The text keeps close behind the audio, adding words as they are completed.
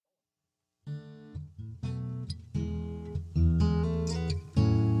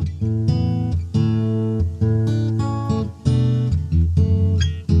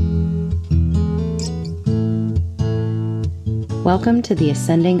Welcome to the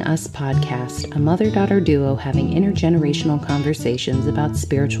Ascending Us podcast, a mother-daughter duo having intergenerational conversations about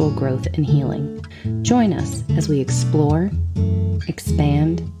spiritual growth and healing. Join us as we explore,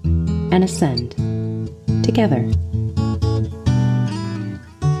 expand, and ascend together.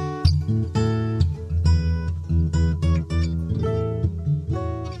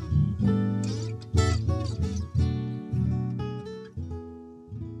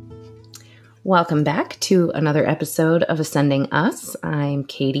 Welcome back to another episode of Ascending Us. I'm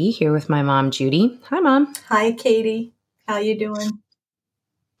Katie, here with my mom, Judy. Hi, Mom. Hi, Katie. How you doing?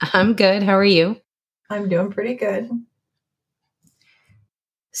 I'm good. How are you? I'm doing pretty good.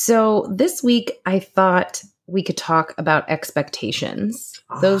 So this week, I thought we could talk about expectations.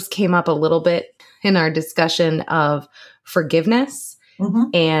 Those came up a little bit in our discussion of forgiveness.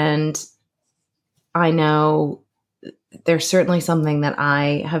 And I know there's certainly something that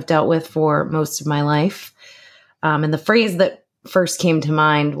I have dealt with for most of my life. And the phrase that first came to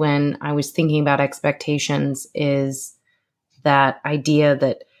mind when I was thinking about expectations is that idea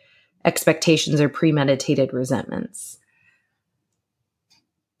that expectations are premeditated resentments.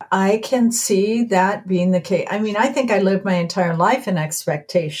 I can see that being the case. I mean, I think I lived my entire life in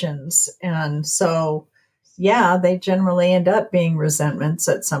expectations. And so, yeah, they generally end up being resentments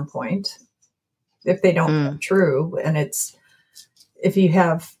at some point if they don't come true. And if you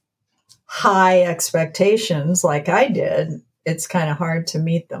have high expectations like I did, it's kind of hard to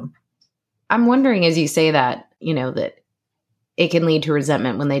meet them. I'm wondering, as you say that, that it can lead to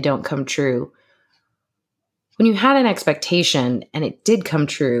resentment when they don't come true. When you had an expectation and it did come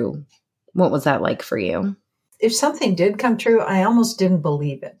true, what was that like for you? If something did come true, I almost didn't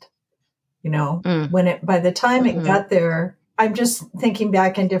believe it. By the time it got there, I'm just thinking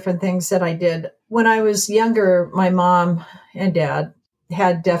back in different things that I did. When I was younger, my mom and dad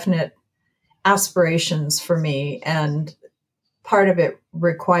had definite aspirations for me. And part of it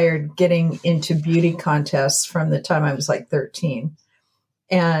required getting into beauty contests from the time I was like 13.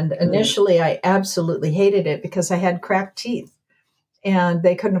 And initially, I absolutely hated it because I had cracked teeth and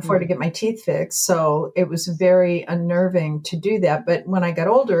they couldn't afford to get my teeth fixed. So it was very unnerving to do that. But when I got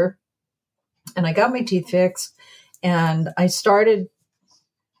older and I got my teeth fixed and I started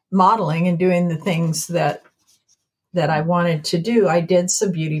modeling and doing the things that I wanted to do, I did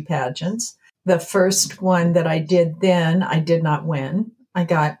some beauty pageants. The first one that I did then, I did not win. I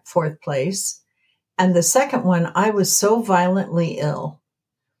got 4th place. And the second one, I was so violently ill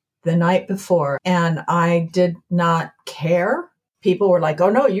the night before, and I did not care. People were like, "Oh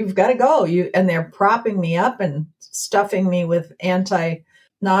no, you've got to go." And they're propping me up and stuffing me with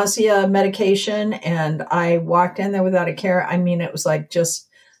anti-nausea medication. And I walked in there without a care. I mean, it was like, just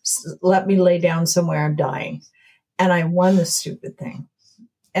let me lay down somewhere. I'm dying. And I won the stupid thing.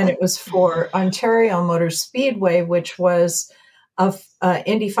 And it was for Ontario Motor Speedway, which was a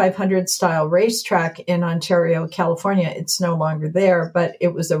Indy 500 style racetrack in Ontario, California. It's no longer there, but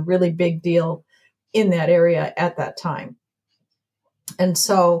it was a really big deal in that area at that time. And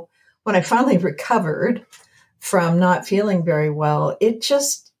so when I finally recovered from not feeling very well, it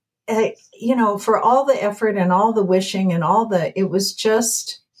just, for all the effort and all the wishing and it was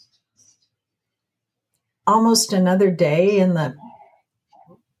just almost another day in the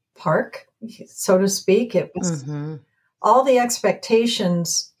park, so to speak. It was all the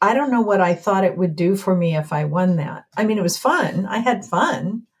expectations. I don't know what I thought it would do for me if I won that. I mean, it was fun. I had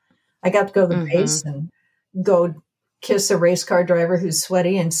fun. I got to go to the race and go kiss a race car driver who's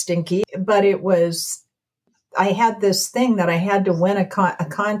sweaty and stinky. But I had this thing that I had to win a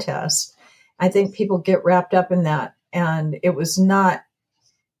contest. I think people get wrapped up in that. And it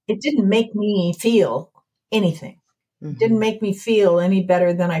didn't make me feel anything. It didn't make me feel any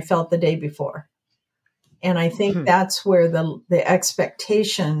better than I felt the day before. And I think that's where the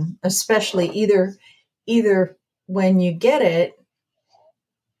expectation, especially either when you get it,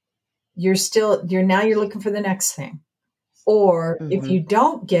 you're looking for the next thing. Or if you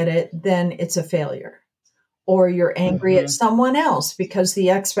don't get it, then it's a failure. Or you're angry at someone else because the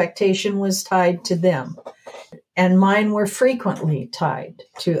expectation was tied to them. And mine were frequently tied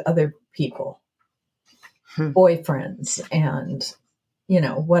to other people, boyfriends and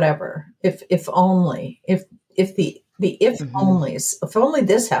whatever. If only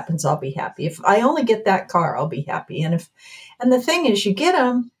this happens, I'll be happy. If I only get that car, I'll be happy. And the thing is, you get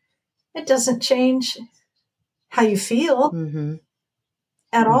them, it doesn't change how you feel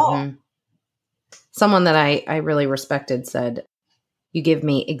at all. Someone that I really respected said, "You give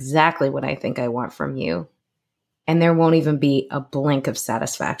me exactly what I think I want from you, and there won't even be a blink of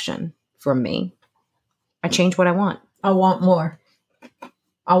satisfaction from me. I change what I want. I want more.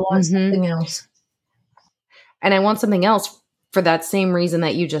 I want something else." And I want something else for that same reason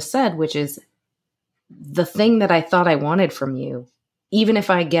that you just said, which is the thing that I thought I wanted from you, even if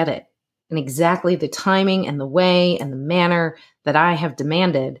I get it in exactly the timing and the way and the manner that I have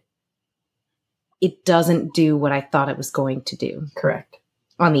demanded, it doesn't do what I thought it was going to do. Correct.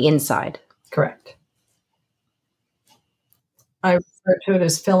 On the inside. Correct. I refer to it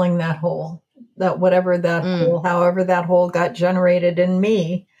as filling that hole, that whatever that hole, however that hole got generated in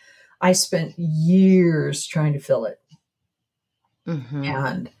me, I spent years trying to fill it. Mm-hmm.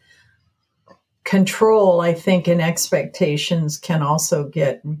 And control, I think, and expectations can also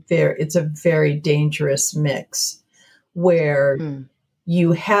get it's a very dangerous mix where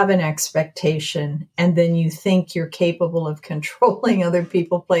you have an expectation and then you think you're capable of controlling other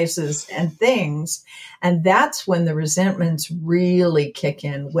people, places, and things. And that's when the resentments really kick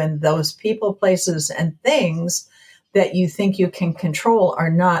in, when those people, places, and things that you think you can control are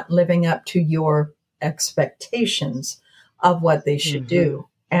not living up to your expectations of what they should do.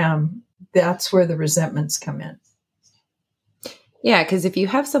 And that's where the resentments come in. Yeah, because if you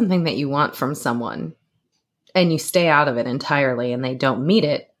have something that you want from someone and you stay out of it entirely and they don't meet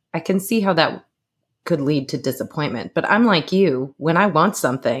it, I can see how that could lead to disappointment. But I'm like you, when I want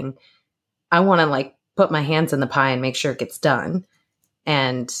something, I want to like put my hands in the pie and make sure it gets done.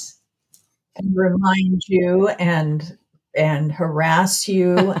 And remind you and harass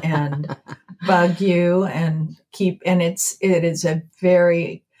you and bug you and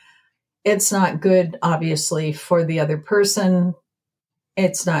it's not good, obviously, for the other person.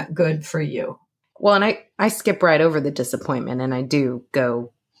 It's not good for you. Well, and I skip right over the disappointment and I do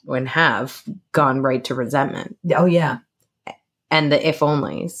go and have gone right to resentment. Oh, yeah. And the if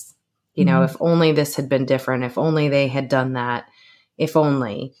onlys, you know, if only this had been different, if only they had done that, if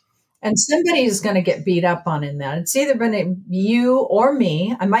only. And somebody is going to get beat up on in that. It's either been you or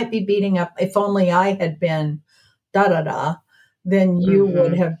me. I might be beating up, if only I had been then you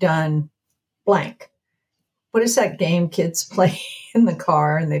would have done blank. What is that game kids play in the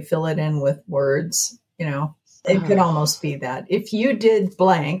car and they fill it in with words? You know, it could almost be that. If you did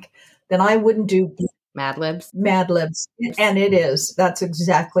blank, then I wouldn't do Mad Libs. Mad Libs. And it is. That's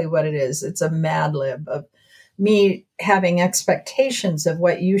exactly what it is. It's a Mad Lib of me having expectations of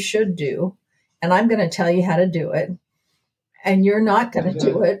what you should do. And I'm going to tell you how to do it. And you're not going to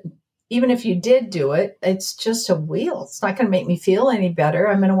do it. Even if you did do it, it's just a wheel. It's not going to make me feel any better.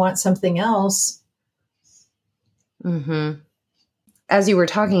 I'm going to want something else. As you were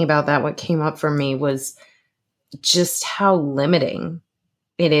talking about that, what came up for me was just how limiting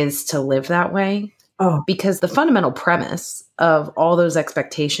it is to live that way. Oh. Because the fundamental premise of all those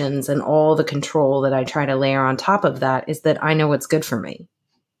expectations and all the control that I try to layer on top of that is that I know what's good for me,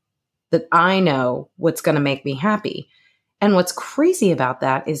 that I know what's going to make me happy. And what's crazy about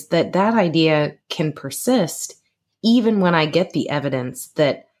that is that that idea can persist even when I get the evidence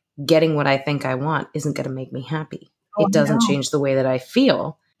that getting what I think I want isn't going to make me happy. It doesn't change the way that I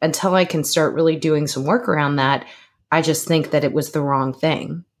feel. Until I can start really doing some work around that, I just think that it was the wrong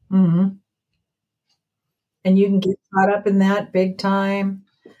thing. And you can get caught up in that big time.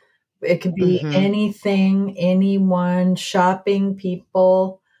 It could be anything, anyone, shopping,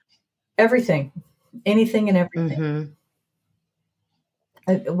 people, everything, anything and everything.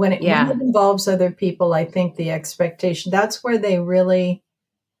 When it involves other people, I think the expectation, that's where they really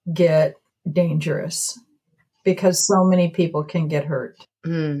get dangerous because so many people can get hurt.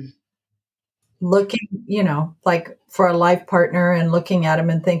 Looking, you know, like for a life partner and looking at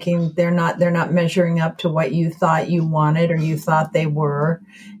them and thinking they're not measuring up to what you thought you wanted or you thought they were.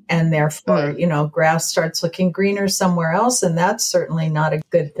 And therefore, you know, grass starts looking greener somewhere else. And that's certainly not a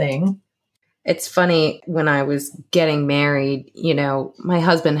good thing. It's funny, when I was getting married, you know, my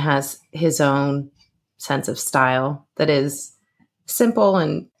husband has his own sense of style that is simple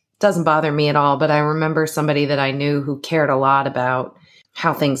and doesn't bother me at all. But I remember somebody that I knew who cared a lot about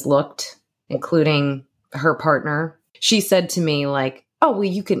how things looked, including her partner. She said to me like, oh, well,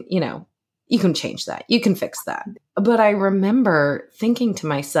 you can change that. You can fix that. But I remember thinking to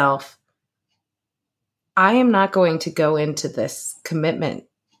myself, I am not going to go into this commitment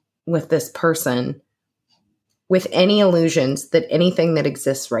with this person with any illusions that anything that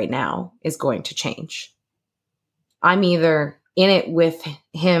exists right now is going to change. I'm either in it with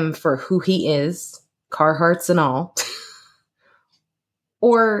him for who he is, Carhartts and all,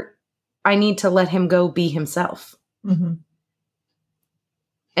 or I need to let him go be himself.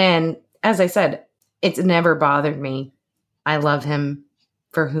 And as I said, it's never bothered me. I love him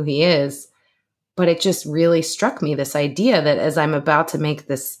for who he is. But it just really struck me, this idea that as I'm about to make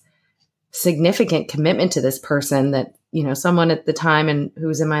this significant commitment to this person, that, you know, someone at the time and who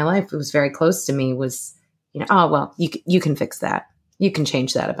was in my life who was very close to me was oh, well, you can fix that. You can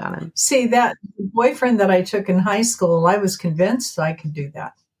change that about him. See, that boyfriend that I took in high school, I was convinced I could do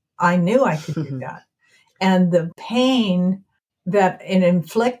that. I knew I could do that. And the pain that it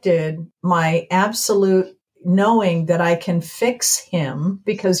inflicted, my absolute knowing that I can fix him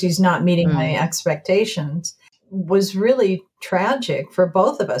because he's not meeting my expectations, was really tragic for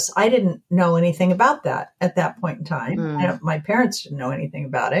both of us. I didn't know anything about that at that point in time. My parents didn't know anything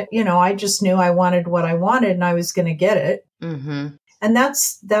about it. I just knew I wanted what I wanted and I was going to get it. And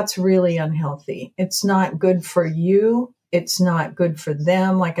that's really unhealthy. It's not good for you. It's not good for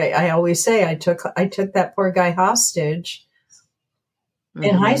them. Like I always say, I took that poor guy hostage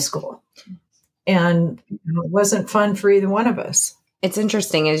in high school, and it wasn't fun for either one of us. It's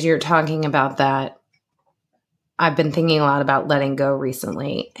interesting as you're talking about that. I've been thinking a lot about letting go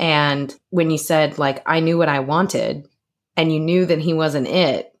recently. And when you said, like, I knew what I wanted and you knew that he wasn't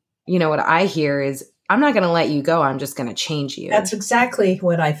it, what I hear is, I'm not going to let you go. I'm just going to change you. That's exactly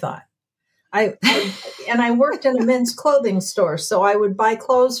what I thought. I worked in a men's clothing store, so I would buy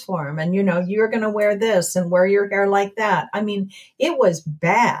clothes for him. And, you're going to wear this and wear your hair like that. I mean, it was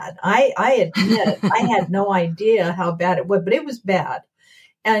bad. I admit I had no idea how bad it was, but it was bad.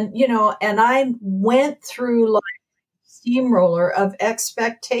 And, and I went through like a steamroller of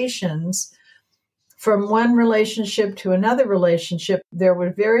expectations from one relationship to another relationship. There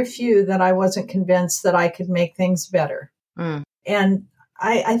were very few that I wasn't convinced that I could make things better. And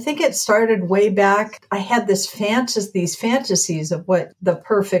I think it started way back. I had these fantasies of what the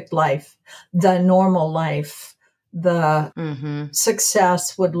perfect life, the normal life, the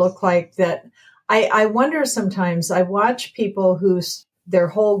success would look like. That I wonder sometimes. I watch people whose their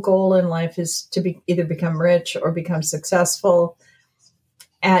whole goal in life is to either become rich or become successful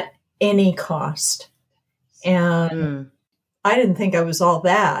at any cost. And I didn't think I was all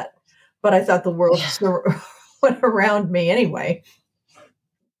that, but I thought the world went around me anyway.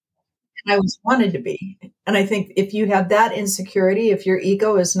 I was wanted to be. And I think if you have that insecurity, if your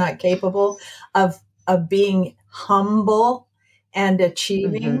ego is not capable of being humble and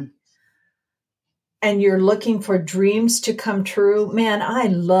achieving, and you're looking for dreams to come true, man, I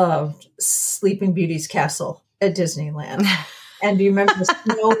loved Sleeping Beauty's castle at Disneyland. And do you remember the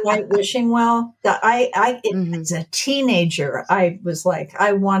Snow White wishing well? As a teenager, I was like,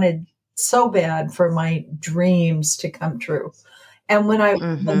 I wanted so bad for my dreams to come true. And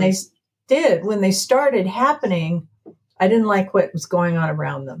when they started happening, I didn't like what was going on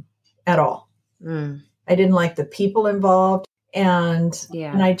around them at all. I didn't like the people involved, and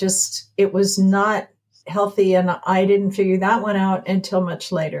it was not healthy. And I didn't figure that one out until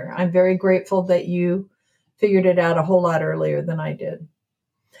much later. I'm very grateful that you figured it out a whole lot earlier than I did.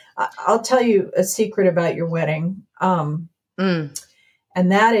 I'll tell you a secret about your wedding. And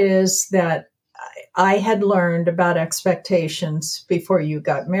that is that I had learned about expectations before you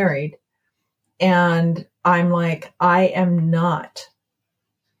got married. And I'm like, I am not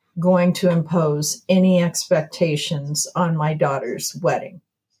going to impose any expectations on my daughter's wedding.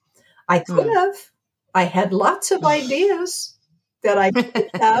 I could have. I had lots of ideas that I could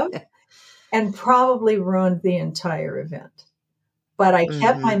have and probably ruined the entire event. But I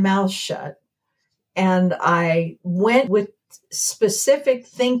kept my mouth shut, and I went with specific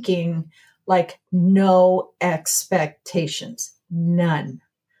thinking, like no expectations, none.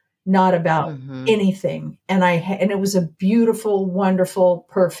 Not about anything. And it was a beautiful, wonderful,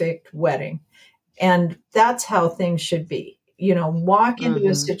 perfect wedding. And that's how things should be. Walk into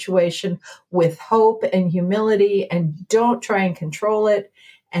a situation with hope and humility, and don't try and control it,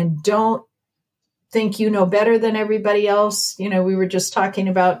 and don't think you know better than everybody else. We were just talking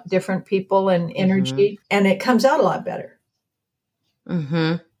about different people and energy, and it comes out a lot better.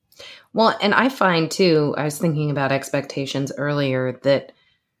 Well, and I find too, I was thinking about expectations earlier, that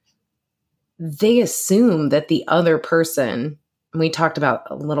they assume that the other person, and we talked about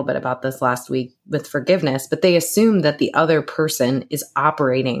a little bit about this last week with forgiveness, but they assume that the other person is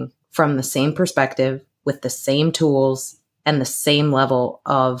operating from the same perspective with the same tools and the same level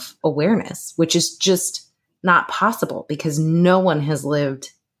of awareness, which is just not possible because no one has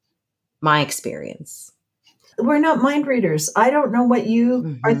lived my experience. We're not mind readers. I don't know what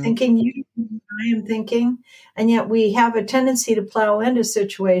you are thinking. I am thinking. And yet we have a tendency to plow into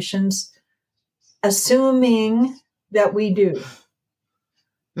situations assuming that we do.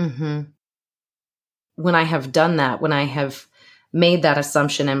 When I have done that, when I have made that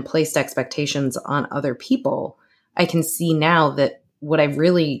assumption and placed expectations on other people, I can see now that what I've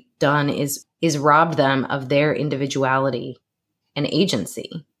really done is robbed them of their individuality and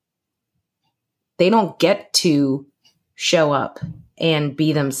agency. They don't get to show up and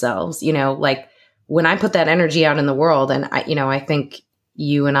be themselves. Like when I put that energy out in the world, and I think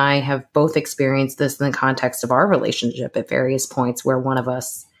you and I have both experienced this in the context of our relationship at various points where one of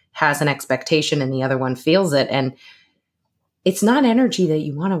us has an expectation and the other one feels it. And it's not energy that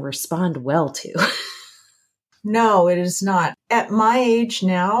you want to respond well to. No, it is not. At my age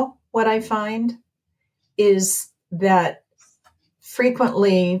now, what I find is that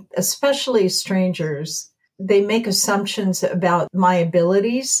frequently, especially strangers, they make assumptions about my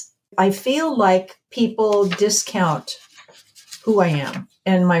abilities. I feel like people discount who I am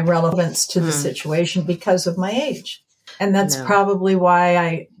and my relevance to the situation because of my age. And that's probably why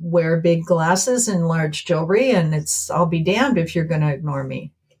I wear big glasses and large jewelry, and I'll be damned if you're going to ignore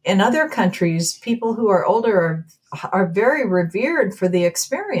me. In other countries, people who are older are very revered for the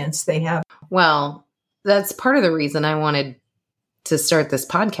experience they have. Well, that's part of the reason I wanted to start this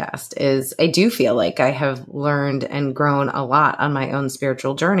podcast is I do feel like I have learned and grown a lot on my own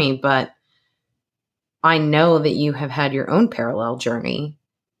spiritual journey, but I know that you have had your own parallel journey.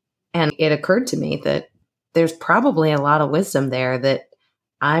 And it occurred to me that there's probably a lot of wisdom there that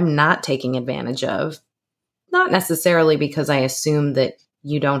I'm not taking advantage of. Not necessarily because I assume that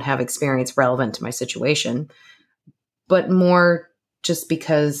you don't have experience relevant to my situation, but more just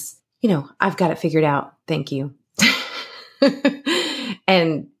because, I've got it figured out. Thank you.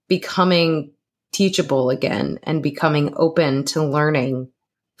 And becoming teachable again and becoming open to learning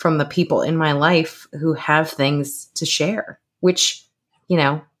from the people in my life who have things to share, which,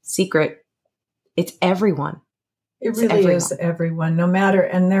 secret, it's everyone. It really is everyone, no matter.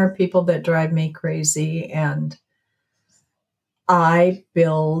 And there are people that drive me crazy, and I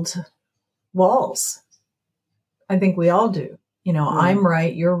build walls. I think we all do. I'm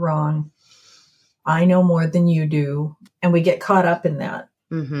right, you're wrong. I know more than you do. And we get caught up in that.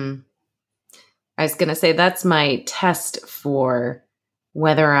 Mm-hmm. I was going to say that's my test for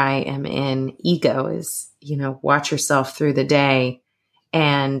whether I am in ego is, watch yourself through the day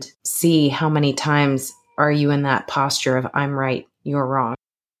and see how many times are you in that posture of I'm right, you're wrong.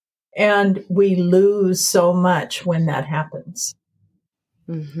 And we lose so much when that happens.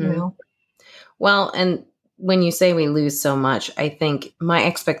 Mm-hmm. Well, and when you say we lose so much, I think my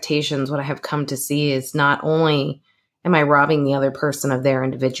expectations, what I have come to see is not only am I robbing the other person of their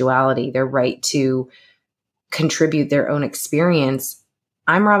individuality, their right to contribute their own experience,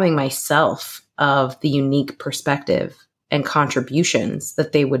 I'm robbing myself of the unique perspective and contributions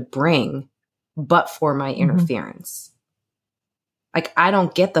that they would bring, but for my interference. Like, I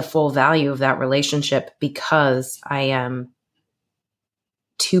don't get the full value of that relationship because I am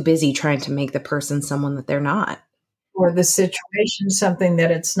too busy trying to make the person someone that they're not. Or the situation something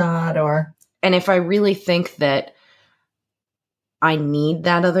that it's not, or... And if I really think that I need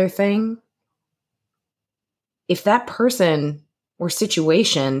that other thing, if that person or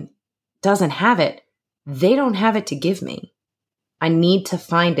situation doesn't have it, they don't have it to give me. I need to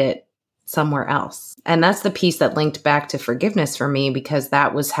find it somewhere else. And that's the piece that linked back to forgiveness for me, because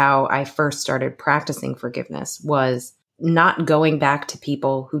that was how I first started practicing forgiveness, was not going back to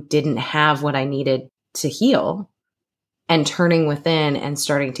people who didn't have what I needed to heal and turning within and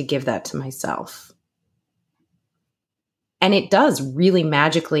starting to give that to myself. And it does really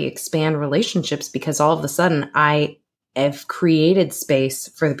magically expand relationships, because all of a sudden I have created space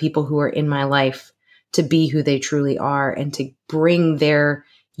for the people who are in my life to be who they truly are and to bring their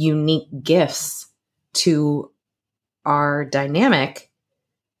unique gifts to our dynamic.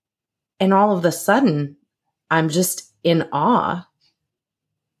 And all of a sudden, I'm just in awe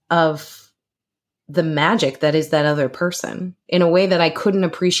of the magic that is that other person in a way that I couldn't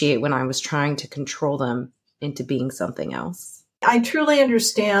appreciate when I was trying to control them into being something else. I truly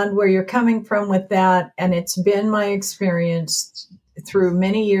understand where you're coming from with that. And it's been my experience through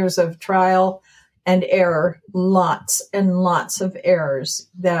many years of trial and error, lots and lots of errors,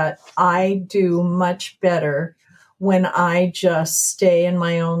 that I do much better when I just stay in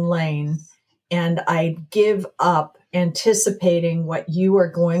my own lane and I give up anticipating what you are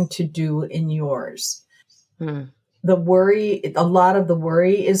going to do in yours. The worry, a lot of the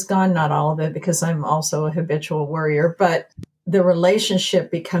worry is gone, not all of it, because I'm also a habitual worrier, but the relationship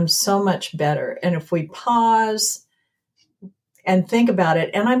becomes so much better. And if we pause and think about it,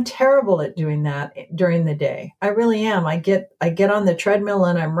 and I'm terrible at doing that during the day. I really am. I get on the treadmill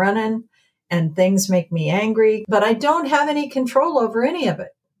and I'm running and things make me angry, but I don't have any control over any of it.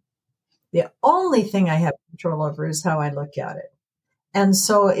 The only thing I have control over is how I look at it. And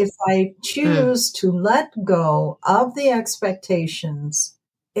so if I choose to let go of the expectations,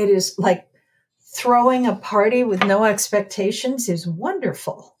 it is like throwing a party with no expectations is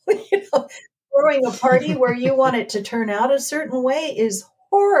wonderful. Throwing a party where you want it to turn out a certain way is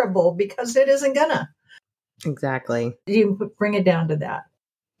horrible because it isn't gonna. Exactly. You bring it down to that.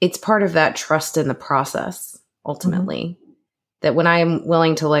 It's part of that trust in the process, ultimately, that when I'm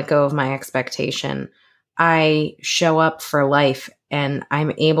willing to let go of my expectation, I show up for life and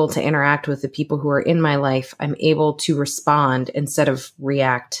I'm able to interact with the people who are in my life. I'm able to respond instead of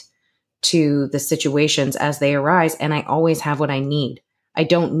react to the situations as they arise. And I always have what I need. I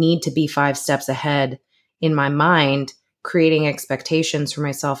don't need to be 5 steps ahead in my mind, creating expectations for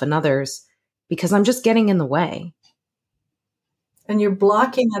myself and others, because I'm just getting in the way. And you're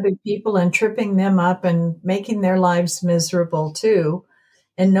blocking other people and tripping them up and making their lives miserable too.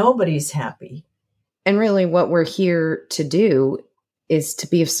 And nobody's happy. And really what we're here to do is to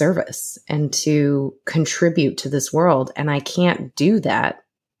be of service and to contribute to this world. And I can't do that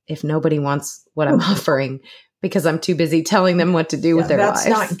if nobody wants what I'm offering because I'm too busy telling them what to do with their lives.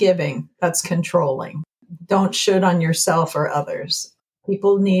 That's not giving. That's controlling. Don't should on yourself or others.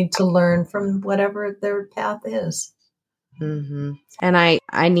 People need to learn from whatever their path is. Mm-hmm. And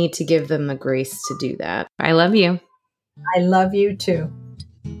I need to give them the grace to do that. I love you. I love you too.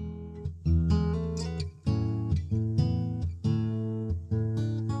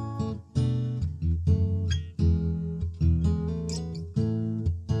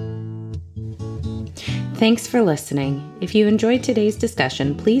 Thanks for listening. If you enjoyed today's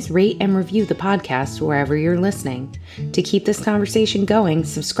discussion, please rate and review the podcast wherever you're listening. To keep this conversation going,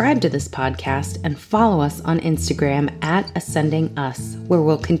 subscribe to this podcast and follow us on Instagram @AscendingUs, where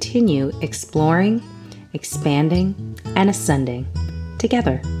we'll continue exploring, expanding, and ascending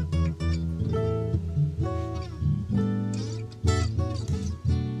together.